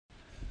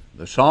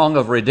The song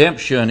of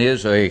redemption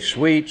is a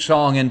sweet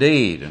song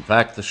indeed. In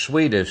fact, the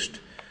sweetest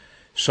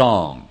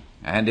song.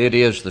 And it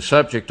is the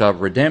subject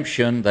of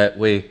redemption that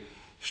we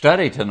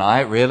study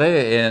tonight,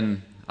 really,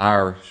 in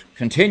our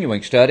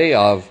continuing study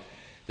of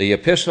the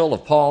epistle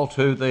of Paul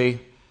to the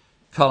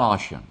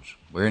Colossians.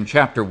 We're in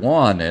chapter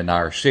 1 in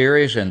our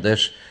series, in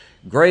this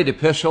great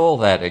epistle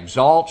that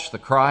exalts the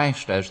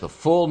Christ as the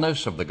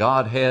fullness of the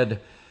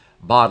Godhead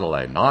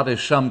bodily, not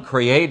as some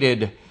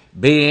created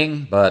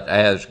being, but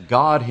as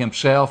God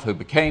himself who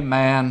became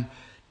man,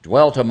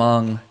 dwelt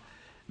among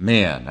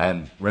men.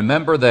 And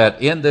remember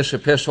that in this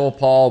epistle,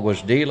 Paul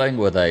was dealing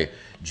with a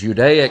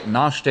Judaic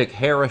Gnostic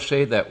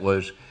heresy that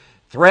was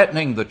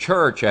threatening the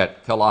church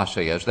at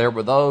Colossae, as there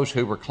were those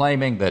who were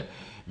claiming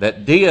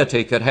that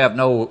deity could have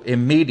no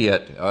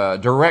immediate,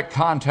 direct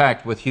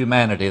contact with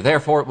humanity.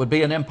 Therefore, it would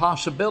be an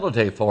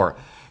impossibility for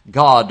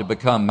God to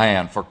become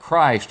man, for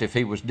Christ, if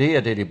he was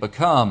deity, to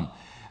become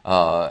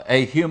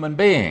a human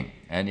being.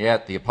 And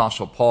yet the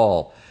Apostle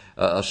Paul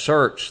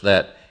asserts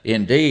that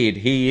indeed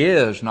he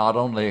is not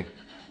only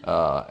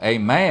a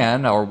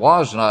man, or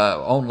was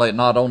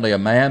not only a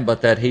man,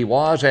 but that he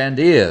was and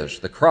is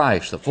the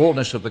Christ, the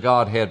fullness of the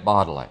Godhead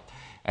bodily.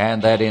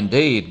 And that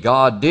indeed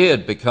God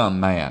did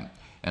become man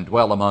and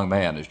dwell among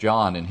men, as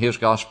John in his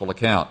gospel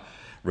account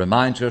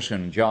reminds us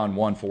in John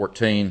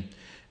 1:14,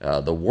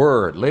 the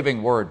Word,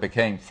 living Word,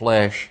 became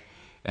flesh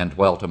and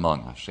dwelt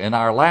among us. In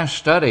our last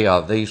study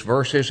of these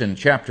verses in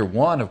chapter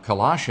 1 of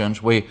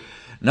Colossians, we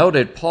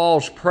noted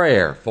Paul's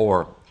prayer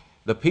for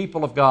the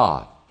people of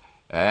God.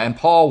 And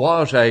Paul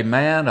was a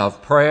man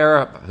of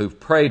prayer who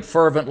prayed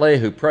fervently,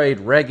 who prayed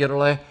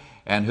regularly,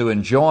 and who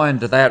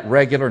enjoined that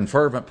regular and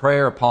fervent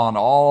prayer upon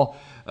all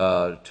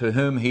to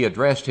whom he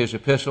addressed his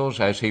epistles,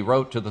 as he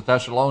wrote to the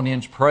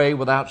Thessalonians, "Pray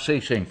without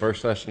ceasing,"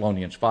 1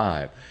 Thessalonians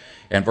 5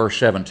 and verse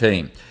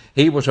 17.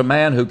 He was a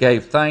man who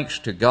gave thanks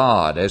to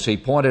God, as he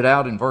pointed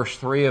out in verse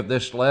 3 of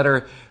this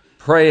letter,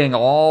 praying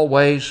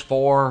always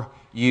for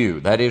you,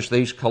 that is,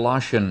 these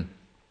Colossian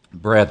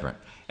brethren.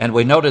 And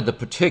we noted the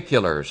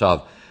particulars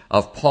of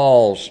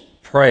Paul's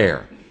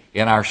prayer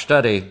in our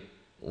study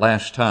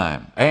last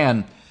time,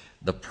 and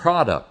the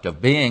product of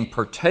being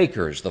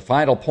partakers. The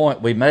final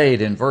point we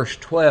made in verse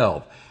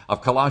 12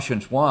 of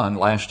Colossians 1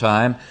 last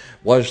time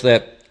was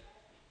that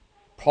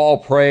Paul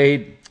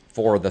prayed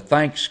for the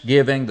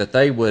thanksgiving that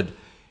they would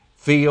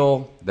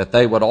feel, that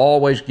they would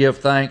always give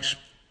thanks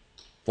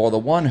for the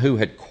one who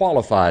had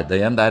qualified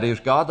them, that is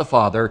God the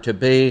Father, to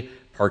be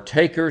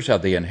partakers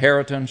of the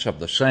inheritance of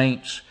the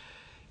saints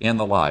in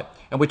the light.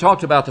 And we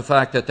talked about the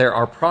fact that there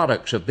are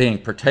products of being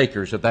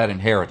partakers of that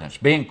inheritance,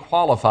 being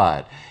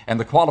qualified. And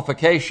the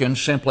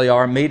qualifications simply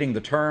are meeting the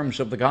terms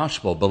of the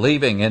gospel,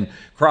 believing in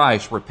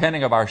Christ,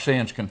 repenting of our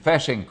sins,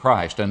 confessing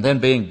Christ, and then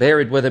being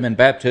buried with him in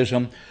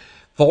baptism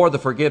for the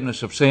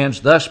forgiveness of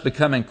sins, thus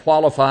becoming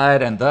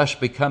qualified and thus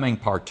becoming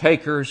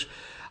partakers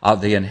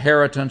of the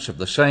inheritance of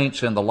the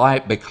saints in the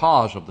light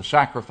because of the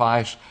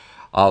sacrifice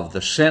of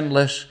the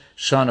sinless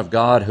Son of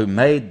God, who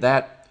made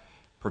that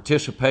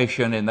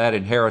participation in that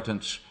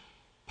inheritance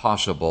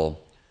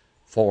possible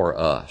for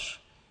us.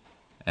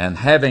 And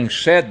having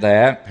said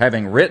that,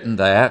 having written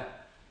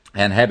that,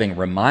 and having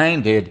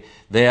reminded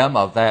them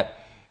of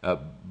that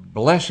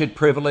blessed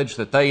privilege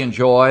that they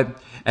enjoyed,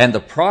 and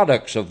the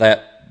products of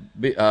that,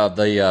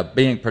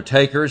 being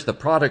partakers, the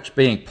products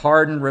being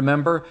pardon,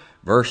 remember,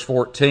 verse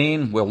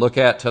 14 we'll look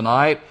at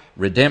tonight,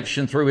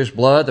 redemption through his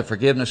blood, the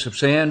forgiveness of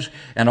sins,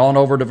 and on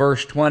over to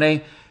verse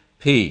 20,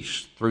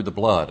 peace through the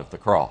blood of the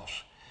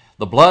cross.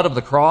 The blood of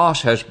the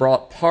cross has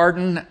brought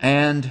pardon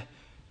and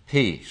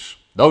peace.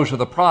 Those are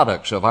the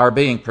products of our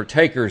being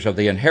partakers of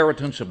the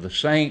inheritance of the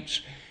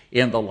saints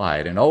in the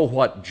light. And oh,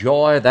 what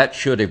joy that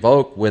should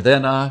evoke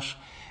within us,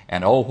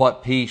 and oh,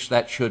 what peace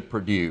that should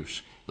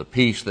produce, the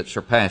peace that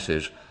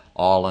surpasses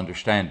all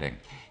understanding.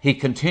 He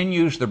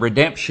continues the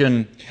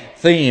redemption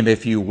theme,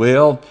 if you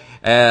will.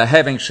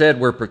 Having said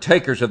we're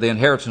partakers of the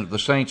inheritance of the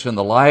saints in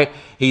the light,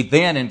 he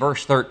then in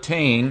verse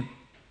 13,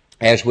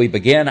 as we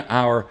begin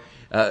our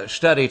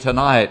study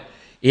tonight,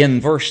 in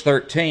verse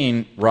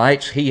 13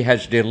 writes, he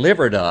has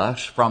delivered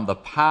us from the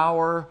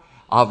power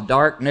of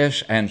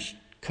darkness and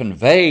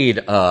conveyed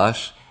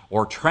us,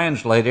 or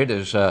translated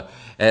as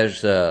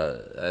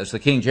the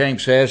King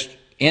James says,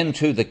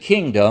 into the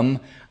kingdom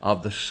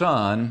of the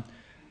Son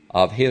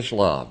of his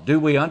love.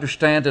 Do we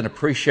understand and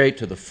appreciate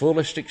to the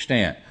fullest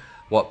extent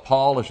what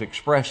Paul is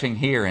expressing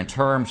here in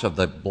terms of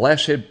the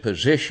blessed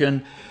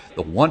position,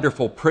 the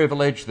wonderful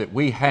privilege that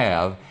we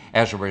have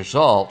as a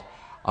result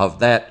of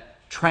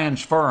that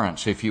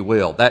transference, if you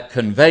will, that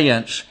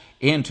conveyance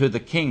into the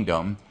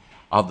kingdom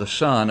of the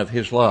Son of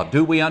his love?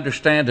 Do we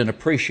understand and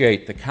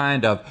appreciate the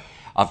kind of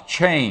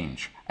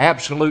change,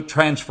 absolute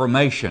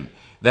transformation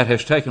that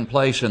has taken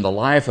place in the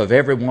life of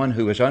everyone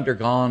who has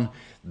undergone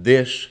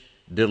this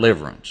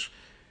deliverance?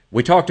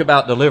 We talked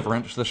about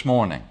deliverance this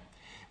morning.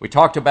 We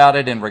talked about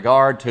it in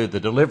regard to the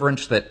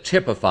deliverance that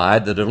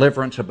typified the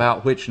deliverance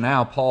about which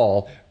now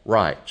Paul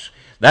writes.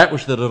 That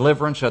was the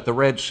deliverance at the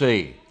Red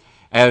Sea.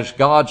 As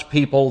God's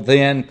people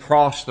then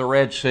crossed the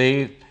Red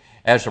Sea,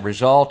 as a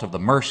result of the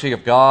mercy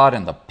of God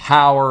and the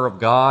power of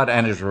God,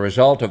 and as a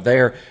result of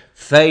their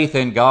faith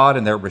in God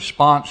and their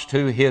response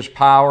to His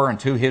power and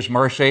to His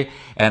mercy,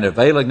 and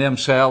availing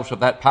themselves of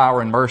that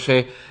power and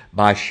mercy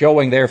by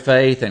showing their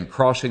faith and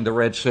crossing the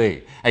Red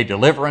Sea. A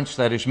deliverance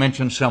that is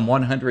mentioned some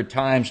 100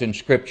 times in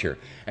Scripture.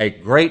 A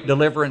great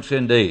deliverance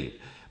indeed.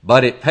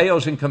 But it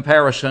pales in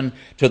comparison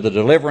to the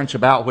deliverance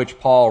about which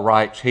Paul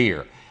writes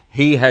here.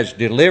 He has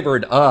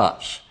delivered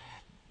us.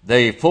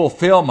 The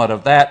fulfillment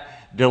of that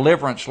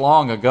deliverance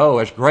long ago,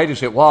 as great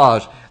as it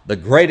was, the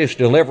greatest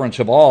deliverance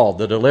of all,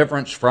 the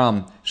deliverance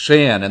from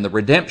sin and the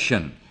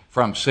redemption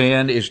from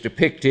sin, is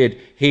depicted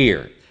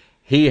here.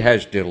 He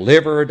has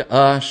delivered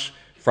us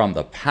from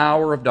the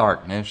power of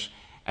darkness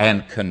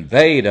and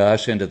conveyed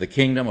us into the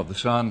kingdom of the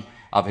Son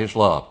of His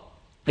love.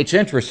 It's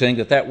interesting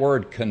that that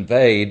word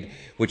conveyed,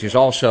 which is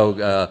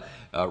also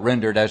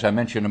rendered, as I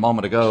mentioned a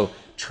moment ago,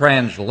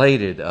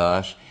 translated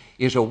us,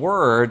 is a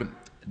word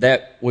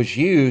that was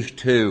used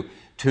to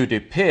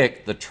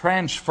depict the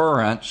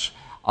transference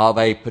of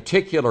a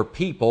particular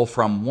people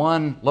from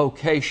one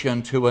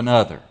location to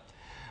another,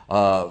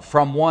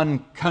 from one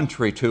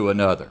country to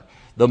another,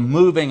 the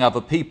moving of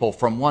a people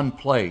from one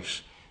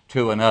place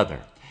to another.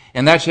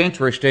 And that's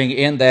interesting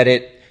in that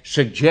it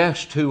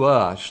suggests to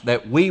us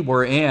that we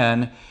were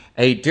in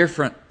a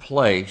different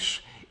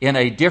place, in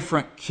a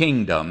different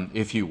kingdom,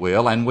 if you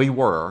will, and we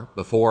were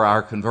before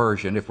our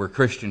conversion, if we're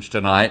Christians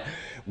tonight.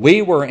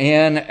 We were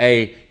in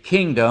a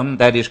kingdom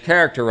that is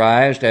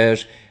characterized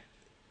as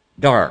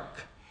dark,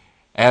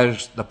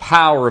 as the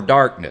power of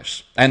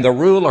darkness. And the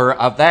ruler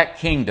of that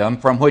kingdom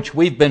from which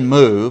we've been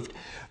moved,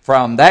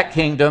 from that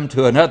kingdom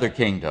to another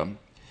kingdom,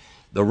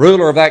 the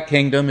ruler of that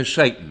kingdom is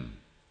Satan.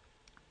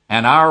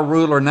 And our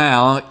ruler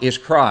now is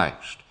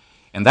Christ.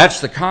 And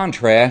that's the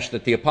contrast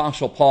that the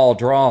Apostle Paul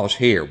draws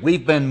here.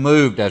 We've been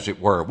moved, as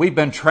it were. We've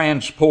been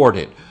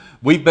transported.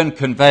 We've been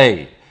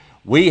conveyed.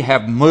 We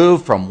have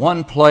moved from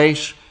one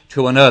place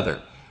to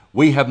another.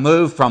 We have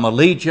moved from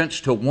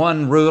allegiance to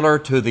one ruler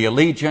to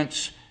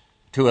allegiance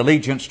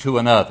to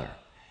another.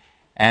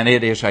 And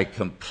it is a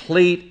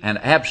complete and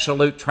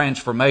absolute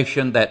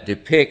transformation that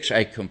depicts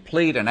a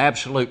complete and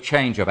absolute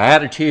change of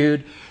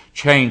attitude,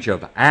 change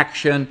of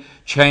action,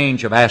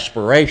 change of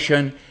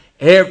aspiration.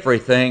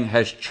 Everything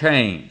has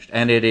changed,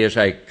 and it is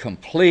a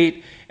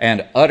complete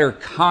and utter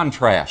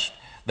contrast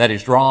that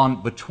is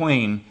drawn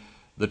between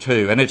the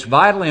two. And it's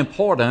vitally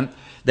important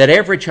that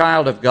every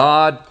child of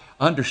God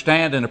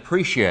understand and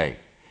appreciate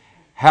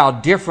how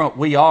different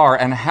we are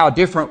and how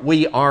different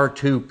we are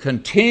to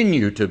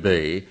continue to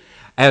be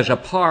as a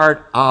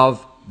part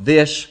of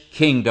this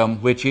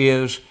kingdom, which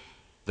is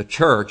the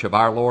church of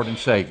our Lord and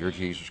Savior,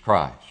 Jesus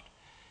Christ.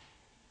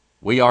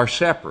 We are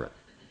separate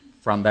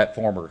from that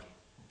former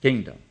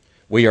kingdom.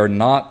 We are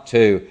not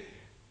to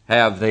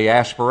have the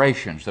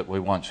aspirations that we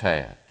once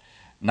had,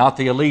 not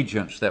the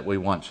allegiance that we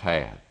once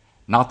had,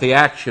 not the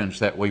actions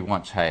that we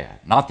once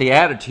had, not the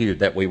attitude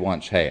that we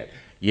once had.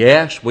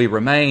 Yes, we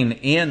remain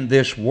in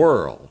this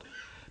world,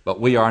 but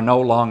we are no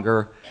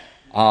longer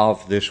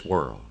of this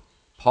world.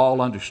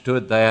 Paul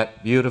understood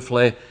that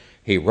beautifully.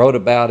 He wrote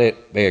about it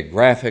very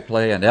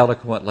graphically and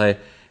eloquently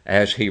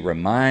as he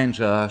reminds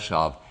us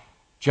of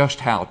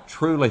just how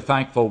truly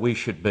thankful we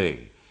should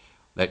be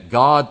that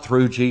God,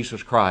 through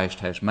Jesus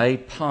Christ, has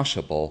made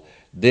possible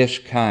this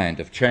kind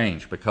of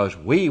change, because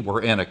we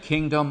were in a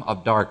kingdom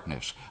of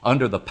darkness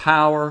under the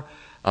power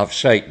of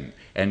Satan.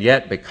 And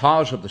yet,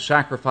 because of the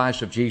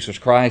sacrifice of Jesus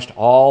Christ,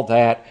 all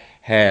that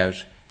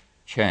has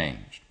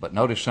changed. But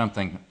notice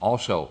something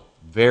also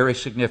very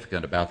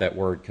significant about that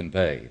word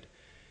conveyed.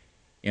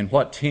 In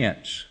what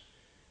tense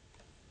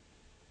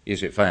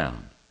is it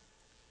found?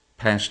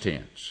 Past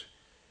tense.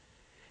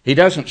 He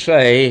doesn't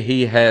say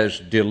He has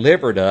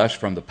delivered us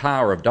from the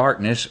power of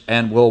darkness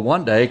and will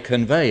one day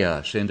convey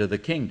us into the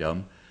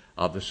kingdom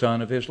of the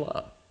Son of His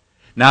love.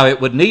 Now,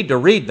 it would need to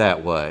read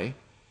that way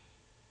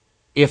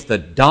if the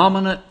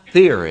dominant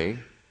theory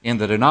in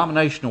the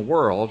denominational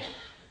world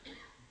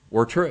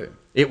were true.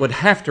 It would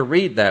have to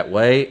read that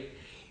way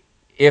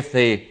if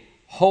the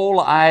whole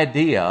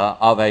idea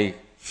of a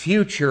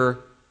future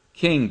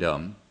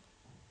kingdom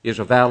is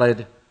a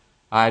valid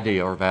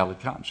idea or valid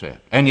concept.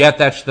 And yet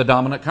that's the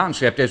dominant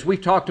concept, as we've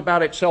talked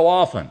about it so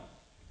often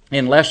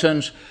in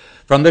lessons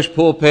from this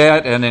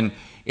pulpit and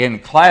in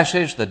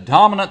classes. The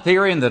dominant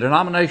theory in the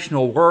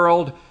denominational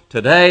world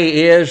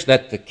today is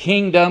that the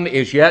kingdom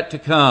is yet to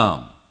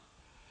come.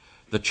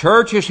 The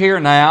church is here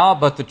now,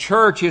 but the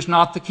church is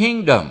not the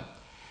kingdom.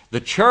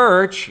 The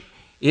church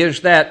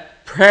is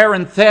that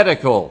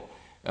parenthetical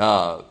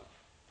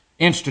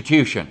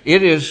institution.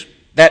 It is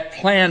that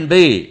plan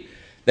B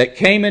that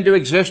came into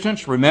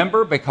existence,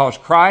 remember, because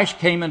Christ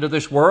came into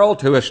this world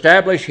to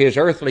establish His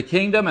earthly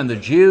kingdom, and the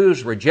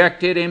Jews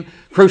rejected Him,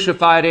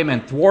 crucified Him,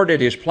 and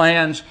thwarted His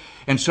plans.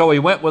 And so He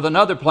went with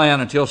another plan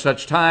until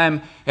such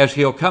time as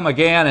He'll come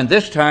again, and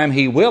this time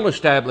He will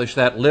establish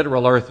that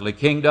literal earthly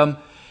kingdom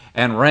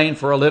and reign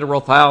for a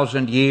literal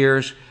 1,000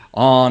 years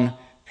on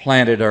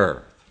planet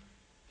Earth.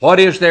 What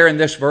is there in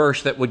this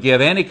verse that would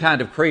give any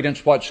kind of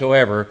credence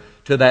whatsoever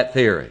to that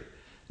theory?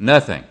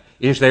 Nothing.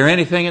 Is there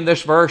anything in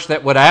this verse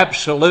that would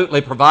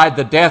absolutely provide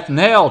the death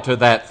knell to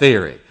that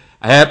theory?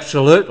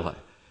 Absolutely.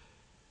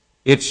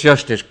 It's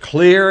just as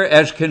clear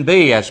as can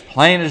be, as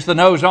plain as the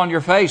nose on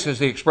your face, as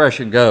the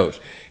expression goes.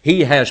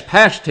 He has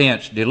past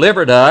tense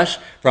delivered us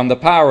from the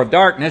power of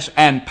darkness,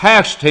 and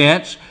past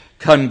tense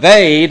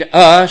conveyed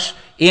us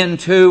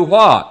into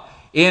what?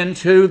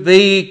 Into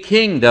the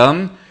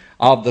kingdom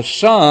of the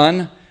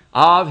Son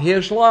of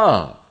His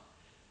love.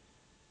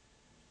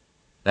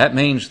 That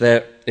means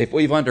that if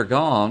we've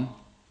undergone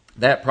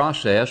that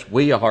process,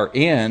 we are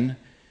in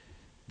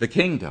the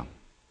kingdom.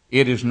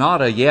 It is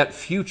not a yet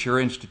future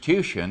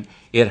institution.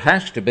 It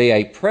has to be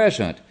a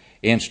present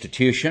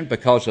institution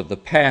because of the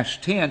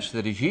past tense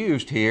that is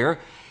used here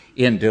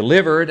in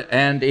delivered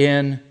and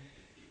in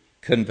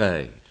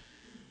conveyed.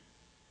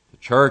 The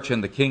church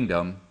and the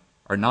kingdom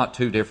are not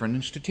two different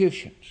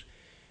institutions.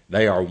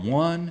 They are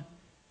one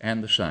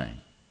and the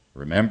same.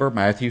 Remember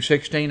Matthew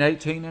 16,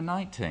 18, and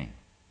 19.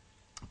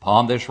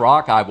 Upon this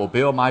rock I will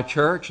build my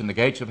church, and the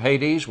gates of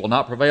Hades will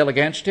not prevail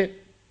against it.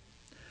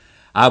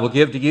 I will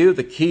give to you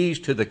the keys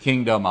to the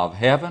kingdom of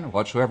heaven.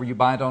 Whatsoever you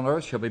bind on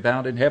earth shall be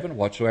bound in heaven.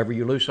 Whatsoever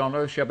you loose on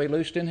earth shall be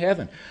loosed in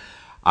heaven.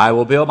 I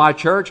will build my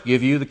church,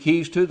 give you the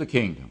keys to the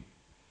kingdom.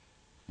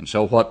 And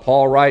so what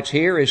Paul writes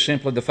here is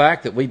simply the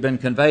fact that we've been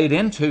conveyed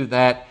into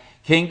that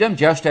kingdom,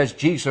 just as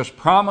Jesus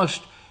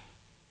promised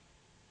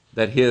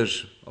that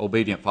His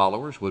obedient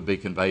followers would be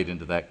conveyed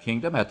into that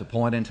kingdom at the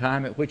point in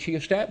time at which He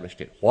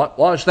established it. What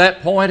was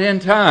that point in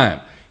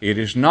time? It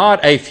is not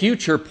a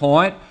future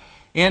point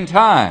in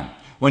time.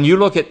 When you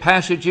look at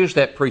passages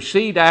that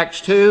precede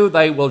Acts 2,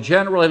 they will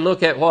generally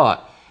look at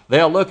what?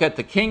 They'll look at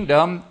the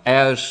kingdom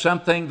as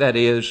something that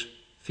is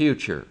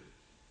future.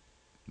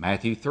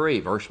 Matthew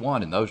 3, verse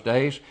 1, in those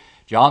days,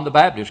 John the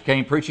Baptist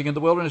came preaching in the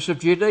wilderness of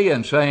Judea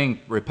and saying,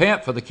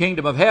 repent, for the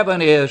kingdom of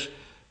heaven is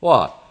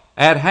what?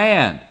 At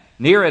hand,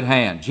 near at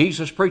hand.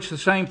 Jesus preached the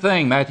same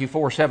thing, Matthew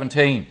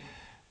 4:17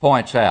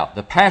 points out.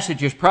 The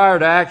passages prior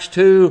to Acts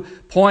 2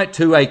 point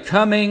to a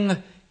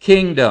coming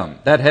kingdom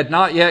that had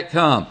not yet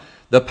come.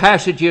 The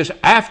passages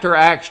after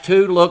Acts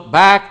 2 look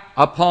back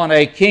upon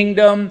a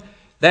kingdom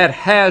that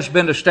has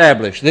been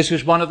established. This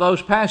is one of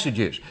those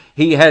passages.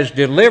 He has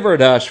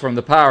delivered us from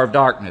the power of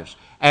darkness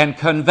and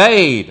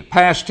conveyed,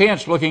 past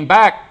tense, looking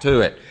back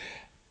to it,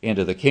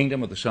 into the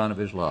kingdom of the Son of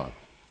His love.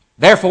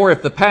 Therefore,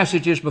 if the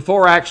passages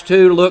before Acts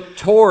 2 look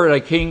toward a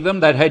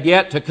kingdom that had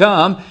yet to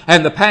come,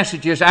 and the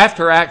passages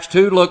after Acts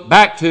 2 look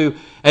back to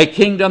a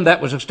kingdom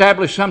that was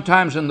established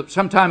sometime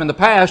in the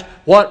past,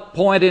 what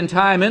point in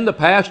time in the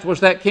past was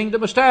that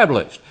kingdom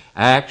established?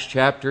 Acts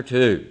chapter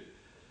 2.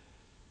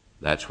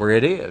 That's where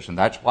it is, and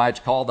that's why it's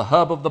called the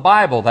hub of the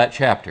Bible, that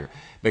chapter,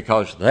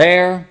 because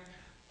there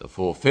the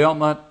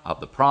fulfillment of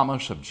the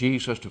promise of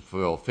Jesus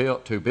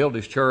to build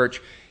His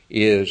church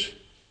it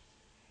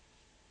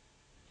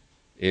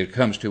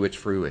comes to its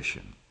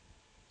fruition.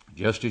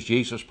 Just as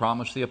Jesus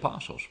promised the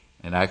apostles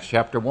in Acts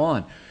chapter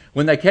 1.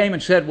 When they came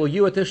and said, will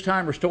you at this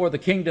time restore the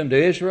kingdom to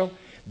Israel?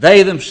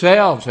 They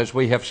themselves, as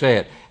we have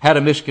said, had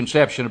a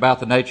misconception about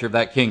the nature of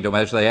that kingdom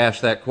as they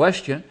asked that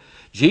question.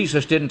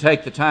 Jesus didn't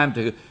take the time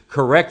to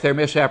correct their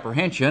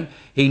misapprehension.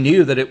 He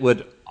knew that it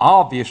would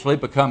obviously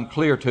become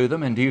clear to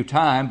them in due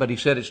time, but He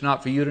said it's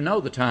not for you to know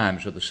the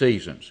times or the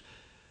seasons.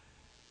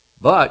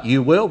 But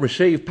you will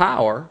receive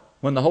power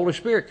when the Holy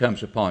Spirit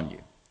comes upon you.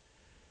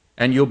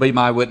 And you'll be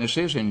my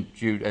witnesses in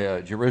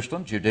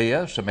Jerusalem,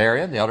 Judea,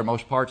 Samaria, and the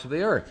uttermost parts of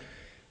the earth.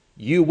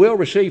 You will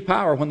receive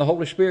power when the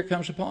Holy Spirit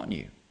comes upon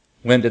you.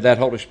 When did that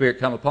Holy Spirit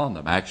come upon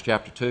them? Acts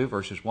chapter 2,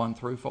 verses 1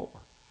 through 4.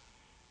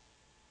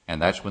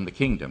 And that's when the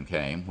kingdom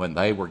came, when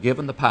they were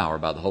given the power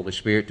by the Holy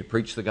Spirit to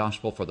preach the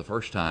gospel for the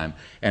first time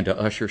and to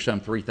usher some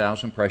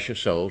 3,000 precious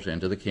souls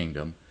into the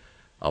kingdom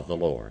of the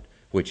Lord,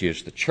 which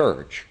is the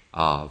church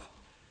of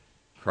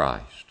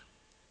Christ.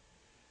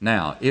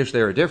 Now, is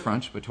there a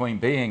difference between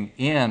being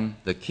in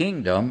the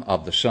kingdom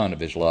of the Son of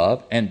His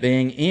love and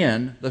being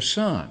in the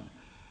Son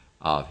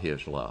of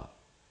His love?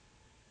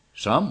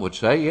 Some would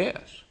say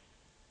yes.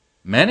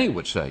 Many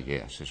would say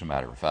yes, as a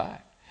matter of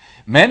fact.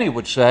 Many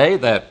would say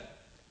that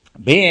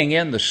being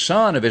in the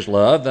Son of His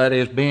love, that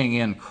is, being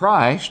in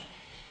Christ,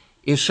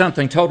 is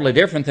something totally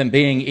different than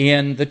being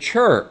in the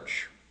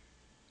church.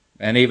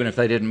 And even if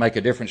they didn't make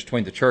a difference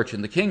between the church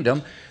and the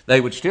kingdom,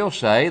 they would still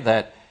say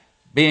that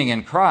being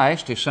in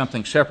Christ is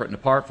something separate and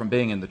apart from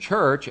being in the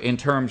church in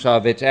terms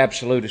of its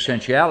absolute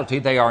essentiality.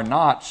 They are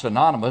not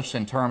synonymous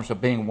in terms of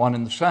being one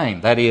and the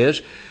same. That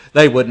is,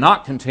 they would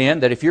not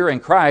contend that if you're in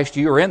Christ,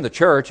 you're in the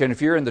church, and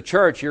if you're in the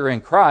church, you're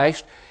in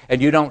Christ,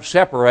 and you don't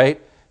separate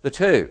the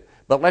two.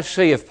 But let's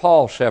see if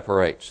Paul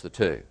separates the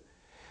two.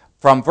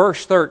 From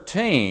verse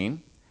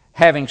 13,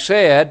 having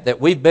said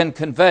that we've been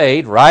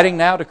conveyed, writing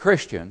now to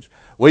Christians,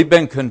 we've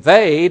been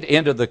conveyed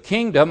into the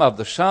kingdom of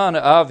the Son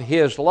of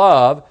His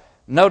love.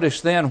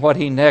 Notice then what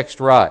he next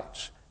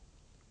writes.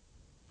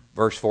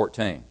 Verse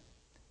 14.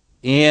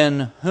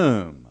 In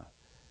whom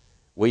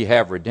we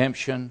have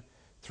redemption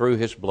through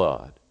His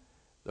blood,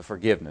 the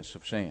forgiveness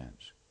of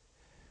sins.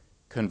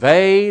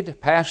 conveyed,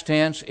 past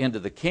tense, into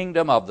the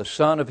kingdom of the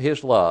Son of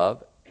His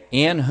love,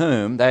 in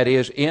whom, that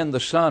is, in the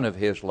Son of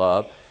His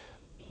love.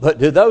 But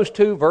do those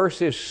two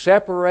verses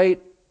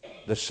separate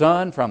the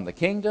Son from the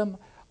kingdom,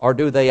 or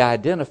do they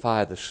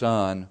identify the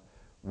Son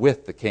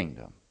with the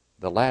kingdom?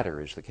 The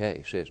latter is the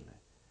case, isn't it?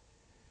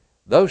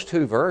 Those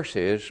two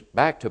verses,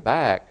 back to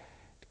back,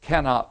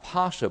 cannot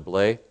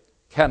possibly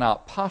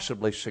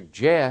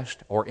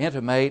suggest or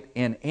intimate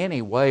in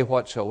any way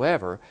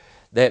whatsoever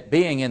that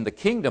being in the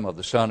kingdom of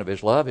the Son of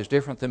His love is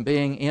different than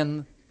being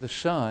in the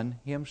Son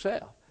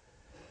Himself.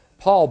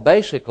 Paul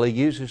basically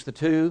uses the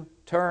two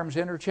terms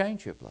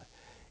interchangeably.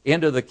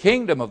 Into the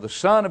kingdom of the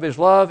Son of His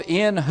love,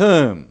 in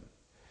whom.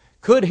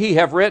 Could he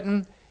have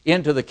written,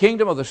 into the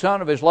kingdom of the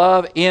Son of His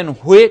love, in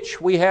which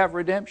we have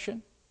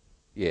redemption?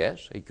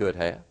 Yes, he could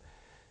have.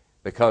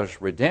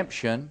 Because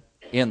redemption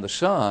in the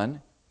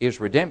Son is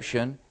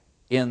redemption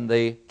in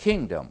the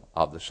kingdom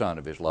of the Son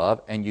of His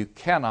love, and you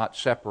cannot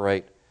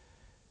separate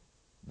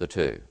the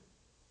two.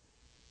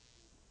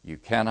 You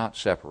cannot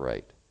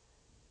separate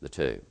the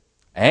two.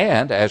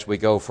 And as we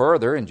go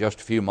further in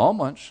just a few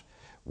moments,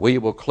 we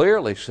will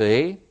clearly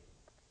see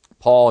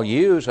Paul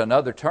use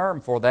another term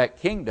for that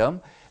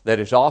kingdom that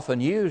is often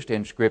used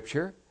in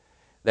Scripture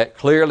that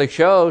clearly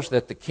shows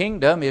that the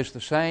kingdom is the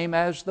same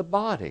as the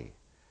body,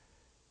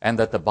 and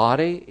that the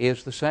body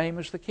is the same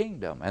as the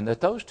kingdom, and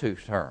that those two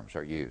terms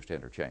are used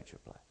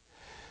interchangeably.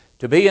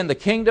 To be in the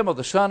kingdom of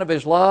the Son of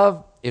His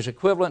love is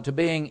equivalent to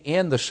being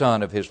in the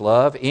Son of His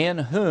love, in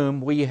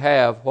whom we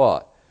have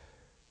what?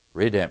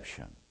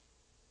 Redemption.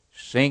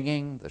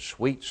 Singing the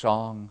sweet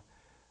song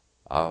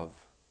of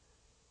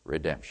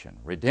redemption.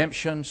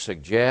 Redemption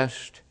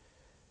suggests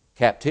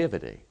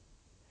captivity.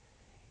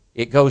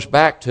 It goes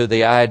back to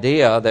the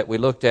idea that we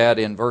looked at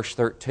in verse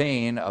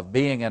 13 of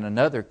being in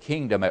another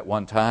kingdom at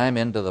one time,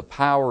 into the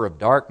power of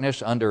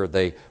darkness, under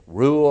the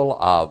rule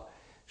of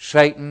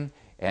Satan,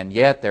 and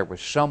yet there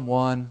was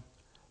someone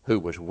who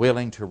was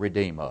willing to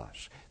redeem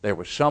us. There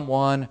was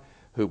someone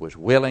who was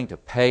willing to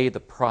pay the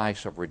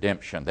price of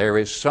redemption. There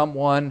was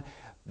someone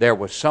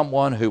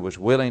who was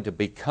willing to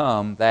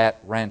become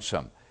that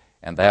ransom,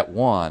 and that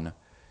one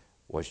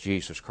was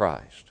Jesus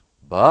Christ.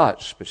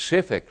 But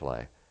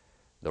specifically,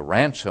 the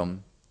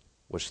ransom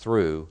was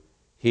through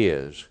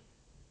His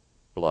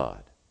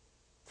blood.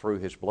 Through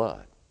His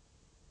blood.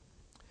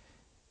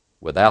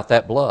 Without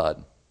that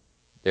blood,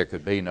 there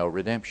could be no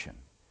redemption.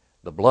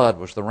 The blood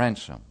was the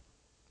ransom.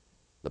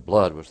 The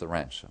blood was the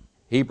ransom.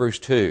 Hebrews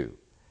 2,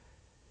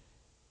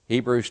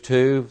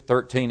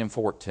 13 and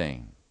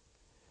 14.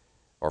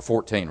 Or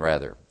 14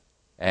 rather,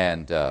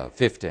 and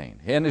 15.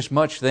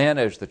 Inasmuch then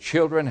as the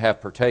children have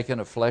partaken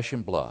of flesh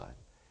and blood,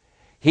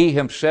 He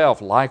Himself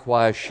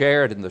likewise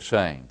shared in the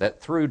same, that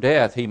through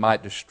death He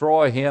might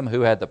destroy him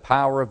who had the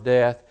power of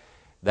death,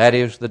 that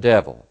is, the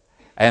devil,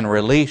 and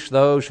release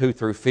those who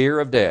through fear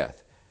of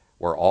death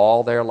were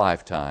all their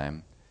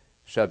lifetime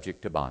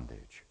subject to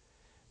bondage.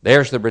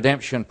 There's the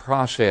redemption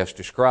process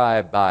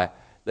described by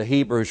the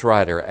Hebrews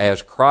writer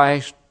as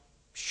Christ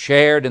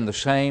shared in the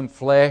same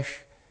flesh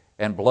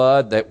and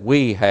blood that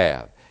we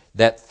have,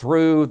 that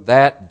through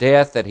that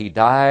death that He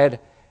died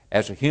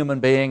as a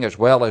human being as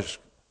well as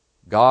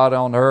God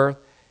on earth,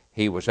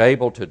 He was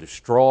able to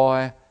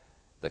destroy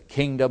the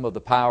kingdom of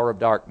the power of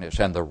darkness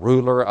and the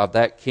ruler of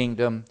that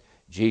kingdom,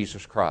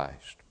 Jesus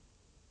Christ.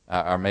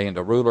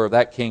 The ruler of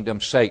that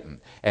kingdom, Satan.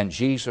 And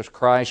Jesus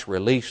Christ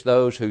released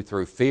those who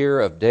through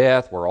fear of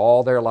death were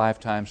all their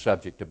lifetime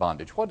subject to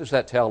bondage. What does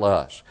that tell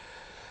us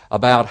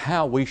about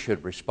how we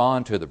should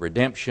respond to the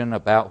redemption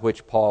about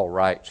which Paul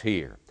writes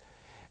here,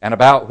 and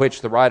about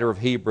which the writer of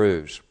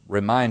Hebrews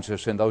reminds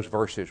us in those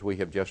verses we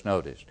have just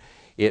noticed?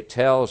 It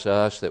tells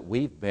us that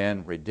we've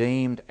been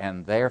redeemed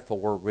and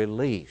therefore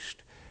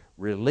released.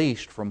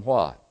 Released from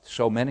what?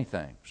 So many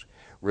things.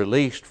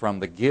 Released from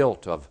the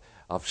guilt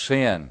of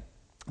sin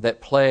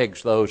that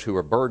plagues those who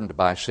are burdened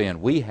by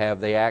sin. We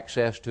have the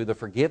access to the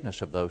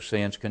forgiveness of those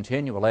sins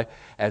continually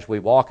as we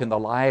walk in the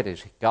light,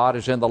 as God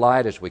is in the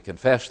light, as we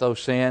confess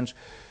those sins.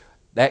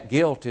 That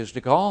guilt is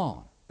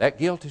gone. That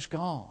guilt is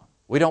gone.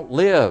 We don't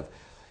live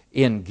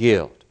in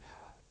guilt.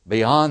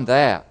 Beyond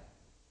that,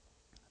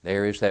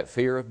 there is that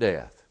fear of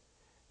death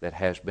that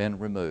has been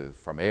removed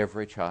from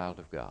every child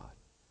of God.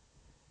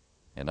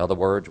 In other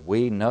words,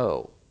 we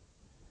know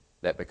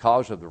that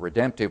because of the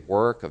redemptive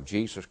work of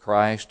Jesus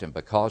Christ and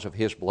because of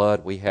His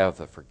blood, we have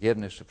the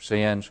forgiveness of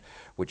sins,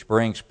 which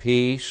brings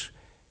peace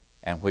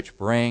and which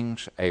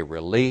brings a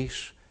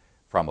release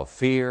from a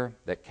fear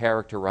that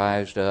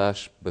characterized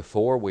us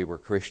before we were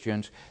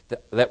Christians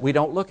that we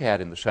don't look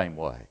at in the same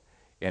way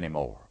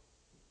anymore.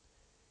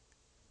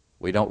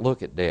 We don't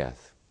look at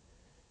death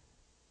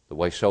the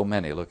way so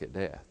many look at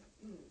death.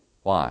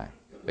 Why?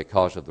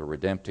 Because of the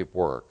redemptive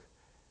work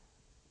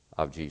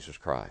of Jesus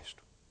Christ.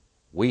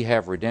 We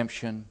have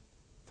redemption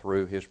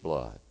through His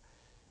blood,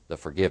 the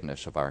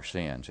forgiveness of our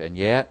sins. And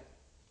yet,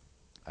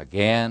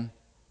 again,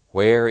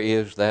 where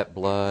is that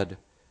blood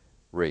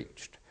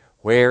reached?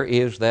 Where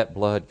is that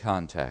blood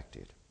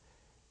contacted?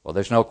 Well,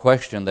 there's no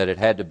question that it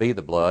had to be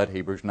the blood.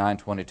 Hebrews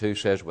 9:22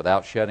 says,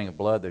 without shedding of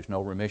blood, there's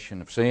no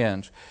remission of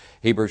sins.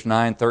 Hebrews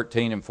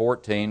 9:13 and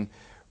 14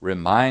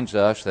 reminds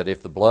us that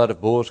if the blood of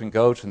bulls and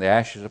goats and the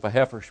ashes of a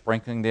heifer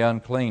sprinkling the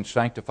unclean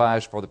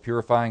sanctifies for the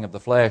purifying of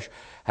the flesh,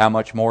 how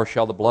much more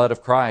shall the blood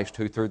of Christ,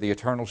 who through the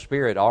eternal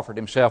Spirit offered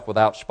himself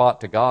without spot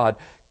to God,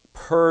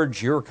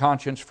 purge your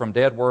conscience from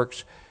dead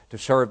works to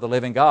serve the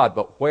living God.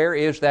 But where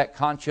is that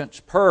conscience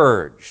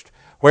purged?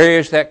 Where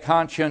is that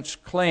conscience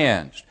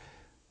cleansed?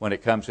 When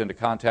it comes into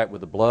contact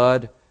with the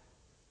blood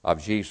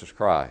of Jesus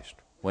Christ.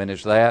 When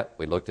is that?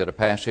 We looked at a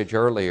passage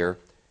earlier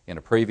in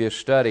a previous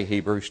study,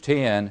 Hebrews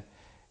 10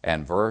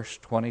 and verse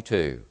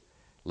 22.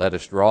 Let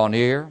us draw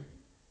near.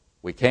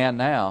 We can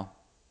now,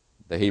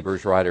 the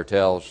Hebrews writer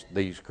tells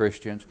these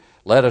Christians.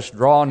 Let us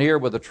draw near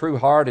with a true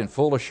heart and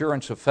full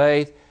assurance of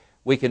faith.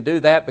 We can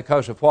do that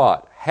because of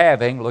what?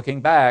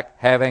 Looking back,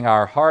 having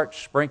our hearts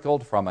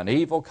sprinkled from an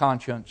evil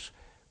conscience.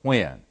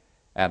 When?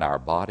 And our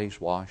bodies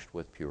washed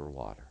with pure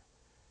water.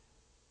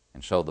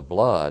 And so the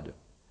blood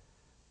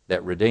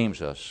that redeems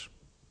us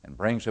and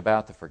brings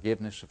about the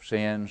forgiveness of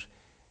sins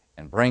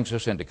and brings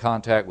us into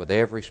contact with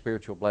every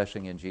spiritual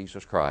blessing in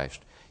Jesus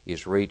Christ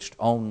is reached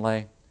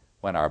only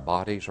when our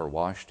bodies are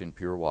washed in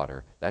pure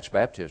water. That's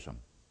baptism.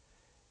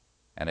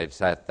 And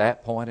it's at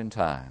that point in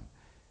time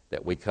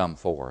that we come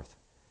forth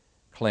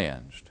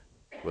cleansed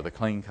with a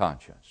clean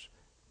conscience,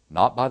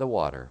 not by the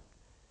water,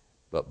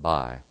 but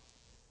by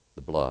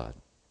the blood.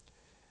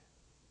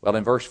 Well,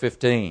 in verse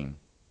 15,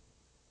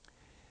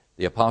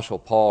 the Apostle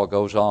Paul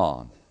goes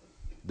on,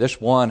 this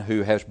one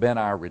who has been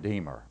our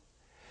Redeemer,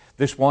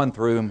 this one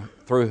through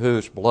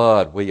whose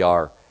blood we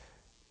are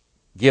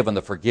given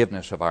the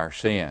forgiveness of our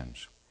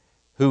sins.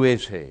 Who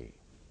is he?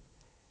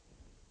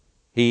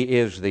 He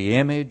is the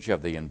image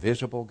of the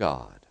invisible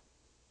God.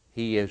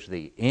 He is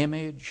the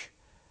image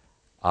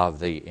of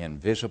the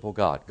invisible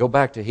God. Go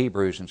back to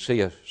Hebrews and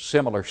see a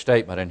similar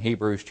statement in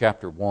Hebrews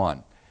chapter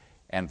 1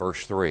 and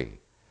verse 3.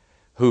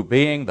 Who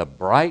being the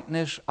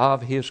brightness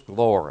of his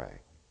glory,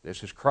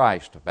 this is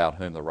Christ about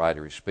whom the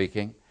writer is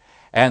speaking,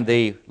 and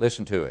the,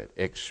 listen to it,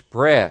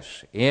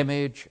 express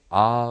image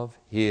of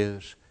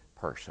his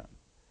person.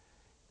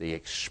 The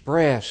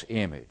express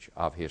image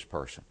of his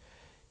person.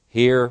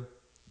 Here,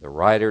 the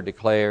writer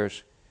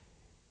declares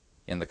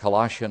in the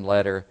Colossian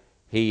letter,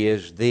 he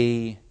is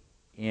the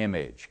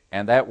image.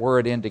 And that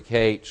word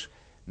indicates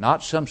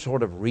not some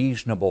sort of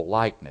reasonable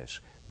likeness,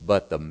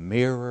 but the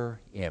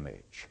mirror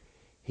image.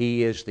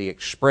 He is the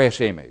express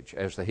image,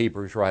 as the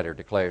Hebrews writer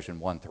declares in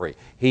 1:3.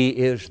 He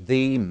is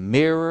the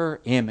mirror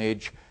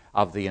image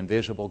of the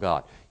invisible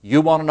God.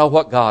 You want to know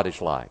what God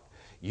is like.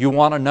 You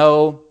want to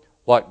know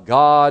what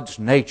God's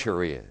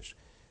nature is.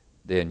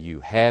 Then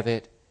you have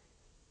it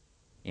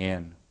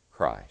in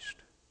Christ.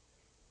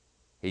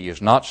 He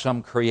is not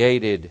some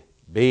created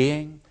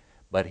being,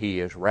 but he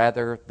is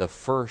rather the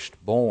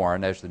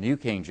firstborn, as the New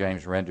King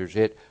James renders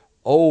it,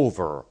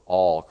 over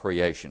all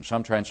creation.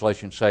 Some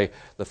translations say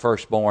the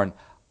firstborn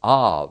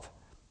of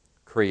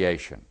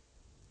creation.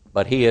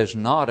 But he is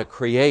not a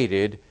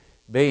created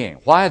being.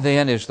 Why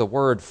then is the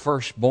word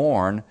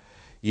firstborn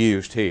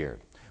used here?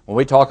 When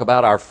we talk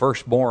about our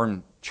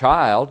firstborn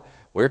child,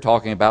 we're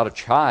talking about a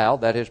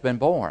child that has been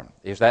born.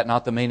 Is that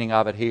not the meaning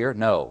of it here?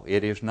 No,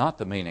 it is not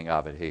the meaning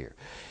of it here.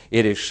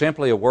 It is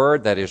simply a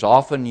word that is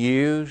often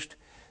used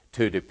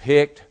to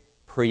depict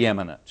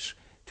preeminence,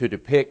 to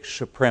depict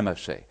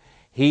supremacy.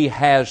 He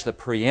has the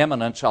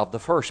preeminence of the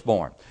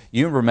firstborn.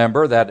 You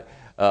remember that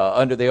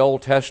under the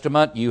Old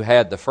Testament, you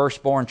had the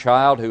firstborn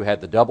child who had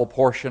the double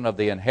portion of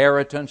the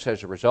inheritance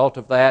as a result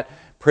of that,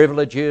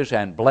 privileges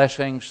and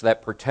blessings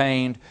that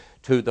pertained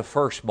to the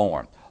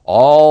firstborn.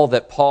 All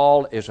that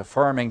Paul is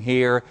affirming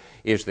here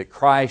is that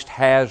Christ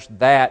has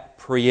that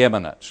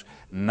preeminence,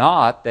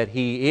 not that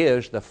he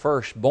is the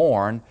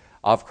firstborn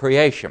of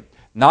creation,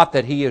 not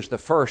that he is the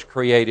first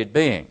created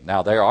being.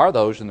 Now, there are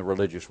those in the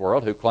religious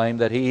world who claim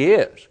that he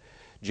is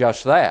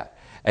just that,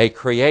 a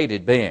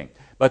created being.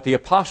 But the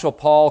Apostle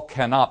Paul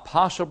cannot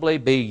possibly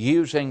be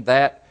using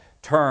that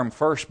term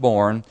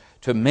firstborn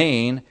to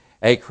mean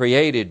a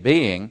created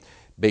being,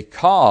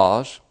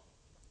 because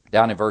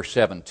down in verse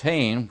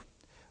 17,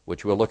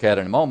 which we'll look at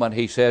in a moment,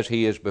 he says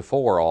he is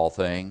before all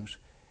things,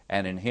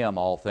 and in him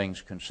all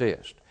things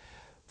consist.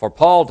 For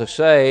Paul to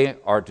say,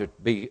 or to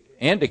be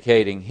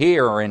indicating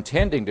here, or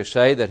intending to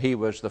say that he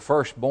was the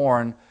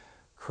firstborn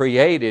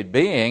created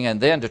being, and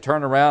then to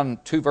turn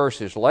around 2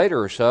 verses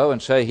later or so and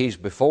say he's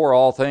before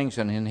all things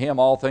and in him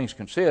all things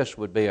consist,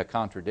 would be a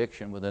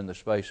contradiction within the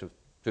space of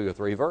 2 or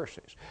 3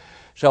 verses.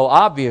 So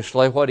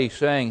obviously what he's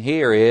saying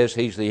here is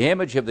he's the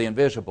image of the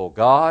invisible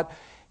God.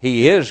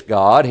 He is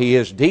God. He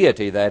is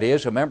deity, that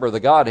is, a member of the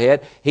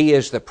Godhead. He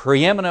is the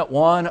preeminent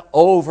one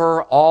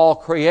over all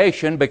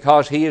creation,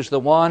 because he is the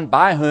one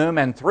by whom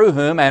and through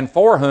whom and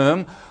for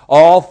whom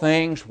all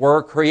things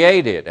were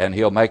created. And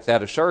he'll make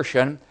that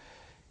assertion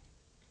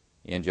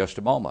in just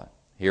a moment.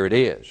 Here it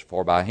is.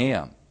 For by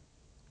him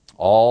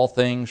all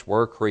things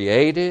were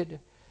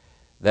created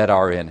that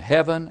are in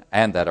heaven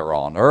and that are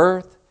on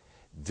earth,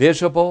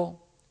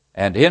 visible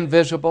and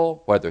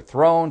invisible, whether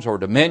thrones or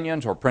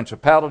dominions or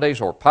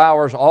principalities or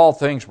powers, all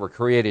things were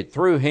created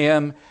through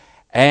Him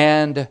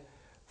and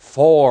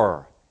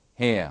for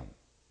Him.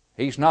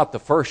 He's not the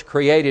first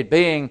created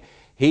being.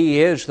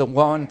 He is the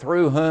one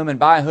through whom and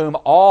by whom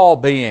all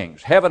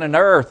beings, heaven and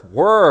earth,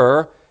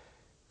 were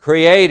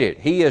created.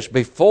 He is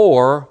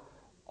before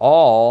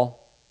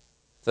all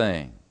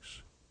things.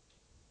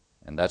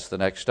 And that's the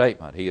next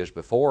statement. He is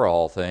before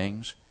all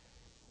things.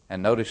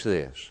 And notice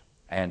this,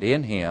 and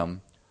in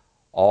Him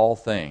all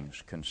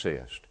things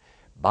consist.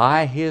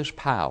 By His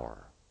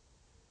power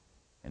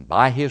and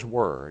by His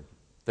Word,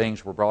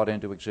 things were brought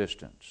into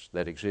existence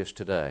that exist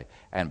today.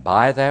 And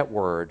by that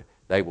Word,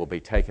 they will be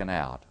taken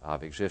out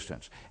of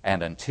existence.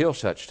 And until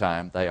such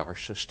time, they are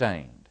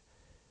sustained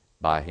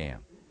by Him.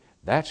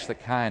 That's the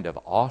kind of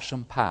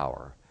awesome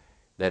power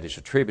that is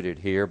attributed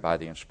here by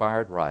the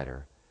inspired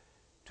writer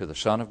to the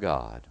Son of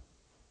God,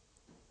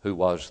 who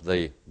was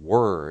the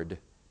Word,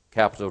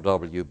 capital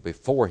W,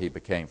 before He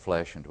became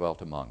flesh and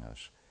dwelt among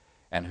us,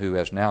 and who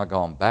has now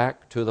gone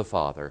back to the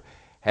Father,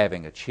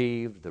 having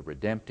achieved the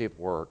redemptive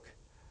work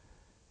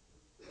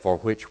for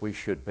which we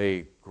should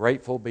be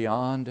grateful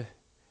beyond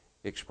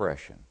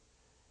expression,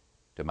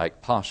 to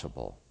make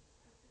possible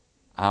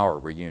our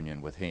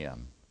reunion with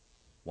Him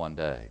one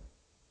day.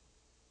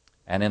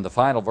 And in the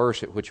final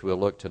verse at which we'll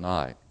look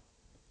tonight,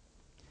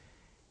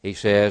 he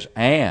says,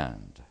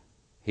 and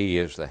He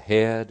is the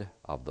head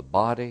of the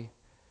body,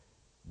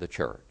 the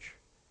church.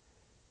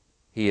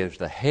 He is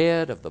the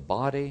head of the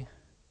body,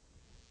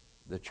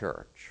 the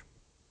church.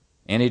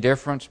 Any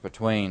difference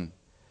between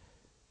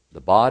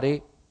the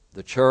body,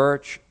 the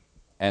church,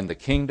 and the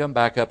kingdom,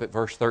 back up at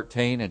verse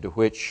 13, into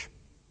which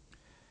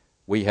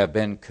we have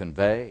been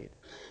conveyed?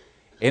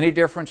 Any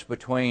difference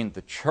between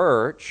the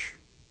church,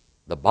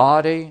 the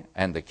body,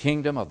 and the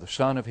kingdom of the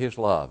Son of His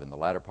love in the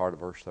latter part of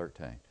verse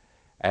 13?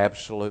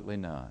 Absolutely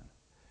none.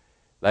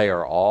 They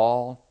are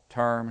all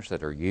terms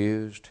that are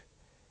used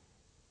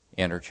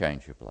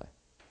interchangeably.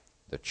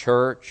 The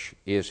church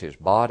is His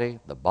body,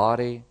 the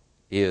body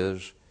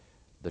is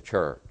the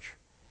church.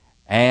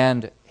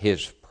 And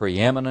His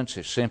preeminence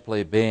is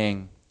simply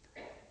being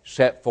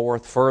set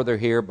forth further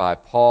here by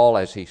Paul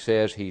as he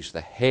says He's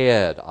the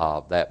head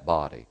of that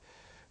body,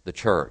 the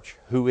church,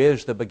 who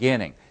is the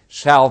beginning.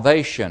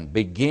 Salvation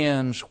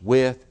begins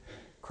with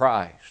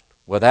Christ.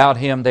 Without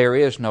Him there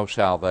is no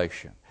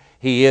salvation.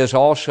 He is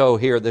also,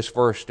 here this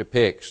verse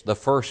depicts, the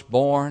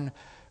firstborn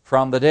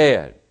from the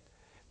dead.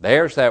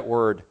 There's that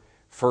word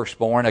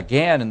firstborn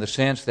again in the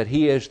sense that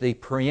He is the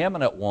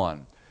preeminent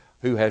one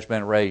who has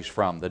been raised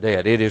from the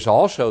dead. It is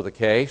also the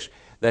case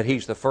that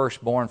He's the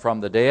firstborn from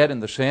the dead in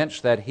the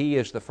sense that He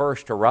is the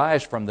first to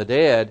rise from the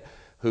dead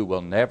who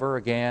will never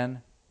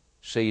again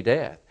see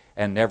death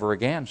and never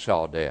again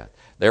saw death.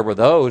 There were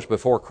those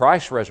before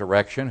Christ's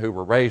resurrection who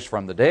were raised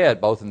from the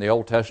dead, both in the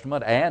Old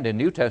Testament and in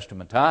New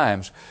Testament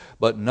times,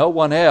 but no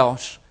one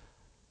else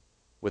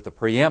with the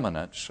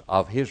preeminence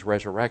of His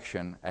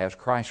resurrection as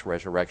Christ's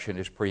resurrection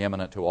is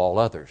preeminent to all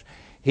others.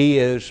 He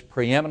is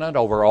preeminent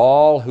over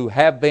all who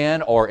have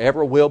been or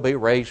ever will be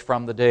raised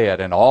from the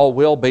dead, and all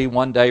will be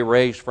one day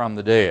raised from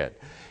the dead.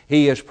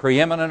 He is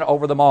preeminent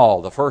over them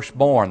all, the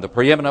firstborn, the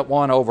preeminent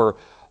one over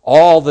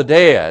all the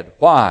dead.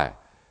 Why?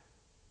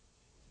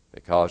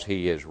 Because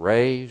He is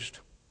raised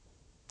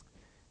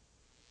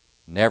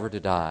never to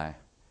die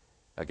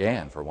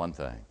again, for one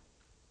thing,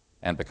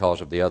 and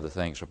because of the other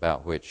things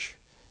about which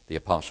the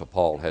Apostle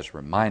Paul has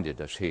reminded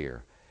us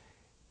here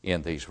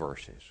in these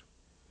verses.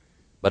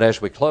 But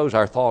as we close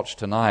our thoughts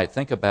tonight,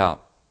 think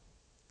about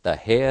the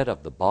head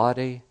of the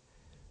body,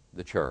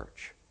 the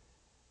church.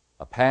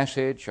 A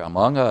passage,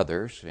 among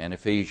others, in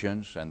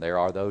Ephesians, and there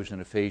are those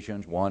in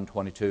Ephesians 1,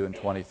 22 and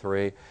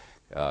 23.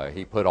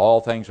 He put all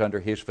things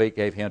under His feet,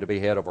 gave Him to be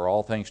head over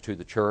all things to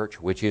the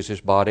church, which is His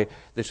body.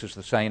 This is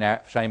the same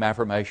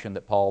affirmation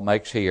that Paul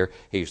makes here.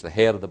 He's the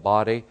head of the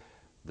body,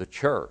 the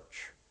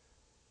church.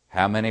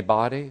 How many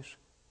bodies?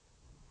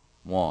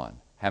 One.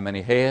 How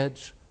many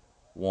heads?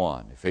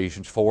 One.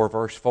 Ephesians 4,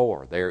 verse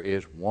 4. There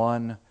is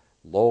one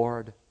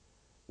Lord,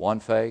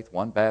 one faith,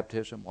 one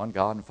baptism, one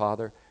God and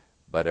Father.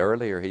 But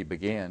earlier he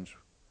begins,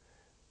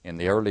 in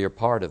the earlier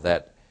part of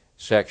that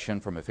section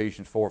from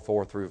Ephesians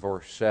 4 through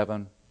verse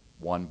 7,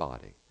 one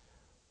body.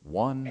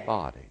 One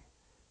body.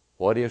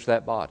 What is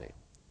that body?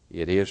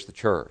 It is the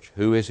church.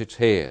 Who is its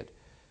head?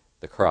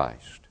 The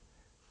Christ.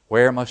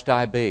 Where must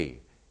I be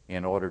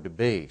in order to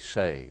be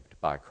saved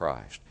by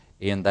Christ?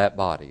 In that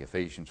body,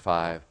 Ephesians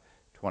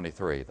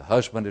 5:23. The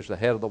husband is the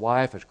head of the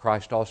wife, as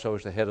Christ also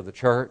is the head of the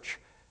church,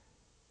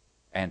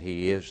 and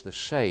He is the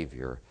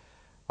Savior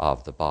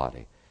of the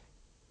body.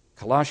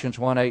 Colossians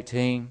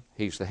 1:18,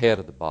 He's the head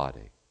of the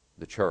body,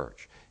 the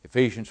church.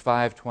 Ephesians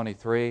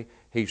 5:23,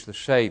 He's the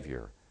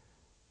Savior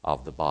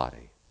of the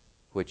body,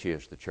 which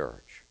is the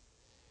church.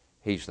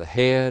 He's the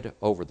head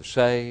over the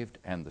saved,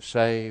 and the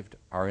saved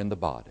are in the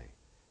body.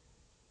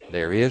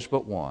 There is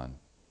but one,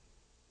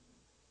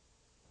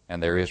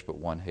 and there is but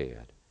one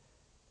head.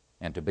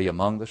 And to be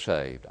among the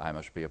saved, I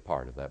must be a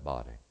part of that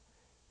body.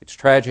 It's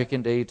tragic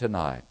indeed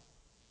tonight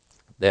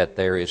that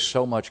there is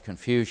so much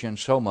confusion,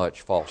 so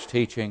much false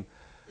teaching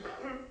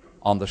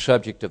on the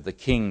subject of the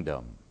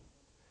kingdom,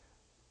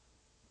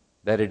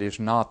 that it is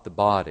not the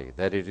body,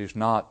 that it is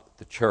not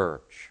the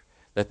church,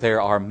 that there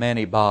are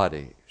many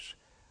bodies,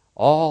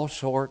 all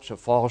sorts of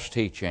false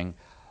teaching,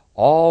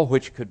 all of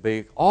which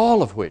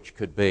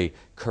could be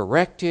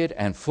corrected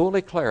and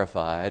fully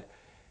clarified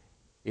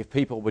if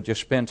people would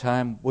just spend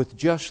time with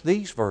just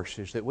these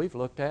verses that we've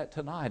looked at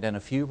tonight and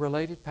a few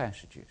related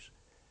passages.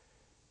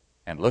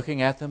 And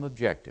looking at them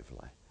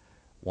objectively,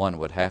 one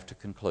would have to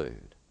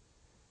conclude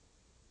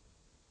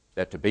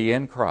that to be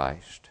in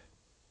Christ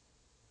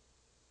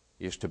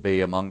is to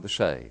be among the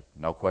saved.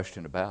 No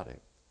question about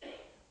it.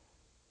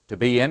 To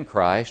be in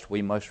Christ,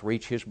 we must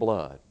reach His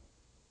blood.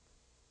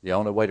 The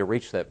only way to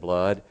reach that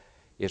blood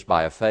is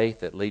by a faith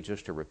that leads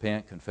us to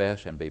repent,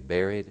 confess, and be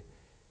buried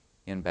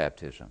in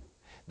baptism.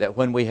 That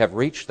when we have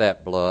reached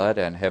that blood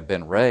and have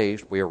been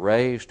raised, we are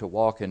raised to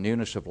walk in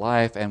newness of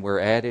life, and we're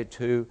added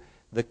to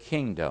the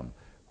kingdom,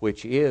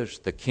 which is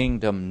the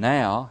kingdom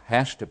now,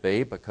 has to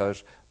be,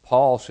 because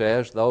Paul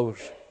says those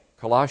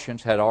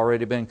Colossians had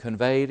already been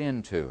conveyed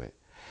into it.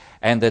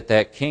 And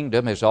that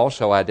kingdom is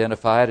also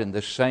identified in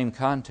this same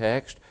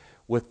context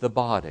with the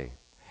body.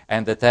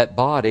 And that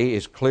body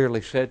is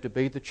clearly said to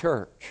be the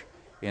church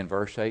in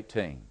verse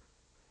 18.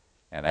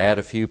 And add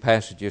a few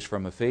passages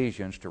from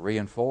Ephesians to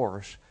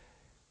reinforce,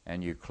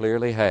 and you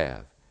clearly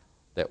have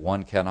that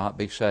one cannot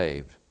be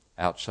saved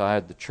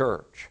outside the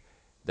church,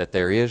 that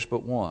there is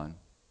but one,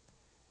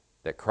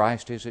 that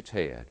Christ is its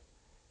head,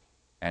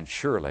 and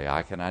surely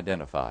I can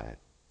identify it,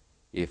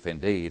 if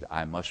indeed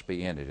I must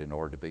be in it in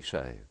order to be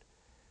saved.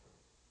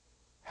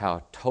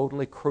 How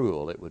totally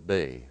cruel it would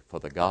be for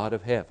the God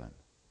of heaven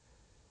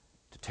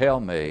to tell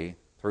me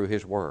through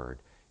His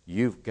Word,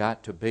 you've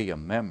got to be a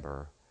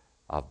member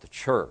of the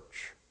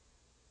church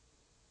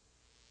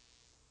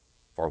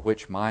for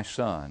which my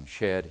Son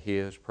shed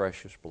His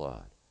precious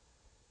blood.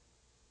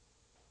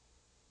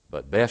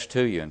 But best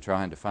to you in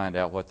trying to find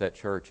out what that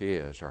church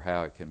is or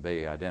how it can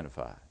be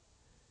identified.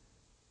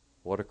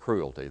 What a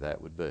cruelty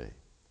that would be.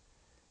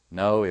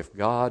 No, if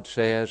God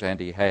says, and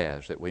He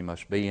has, that we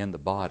must be in the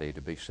body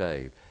to be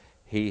saved,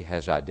 He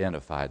has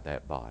identified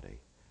that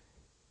body,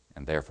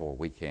 and therefore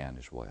we can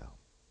as well.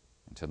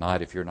 And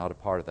tonight, if you're not a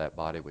part of that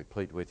body, we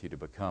plead with you to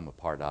become a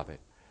part of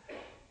it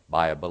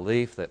by a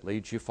belief that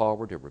leads you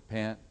forward to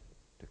repent,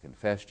 to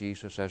confess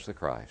Jesus as the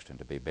Christ, and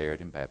to be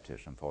buried in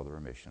baptism for the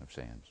remission of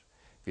sins.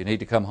 If you need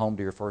to come home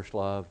to your first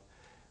love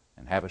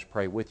and have us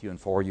pray with you and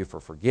for you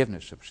for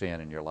forgiveness of sin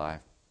in your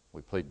life,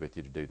 we plead with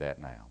you to do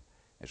that now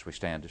as we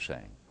stand to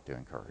sing to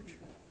encourage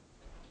you.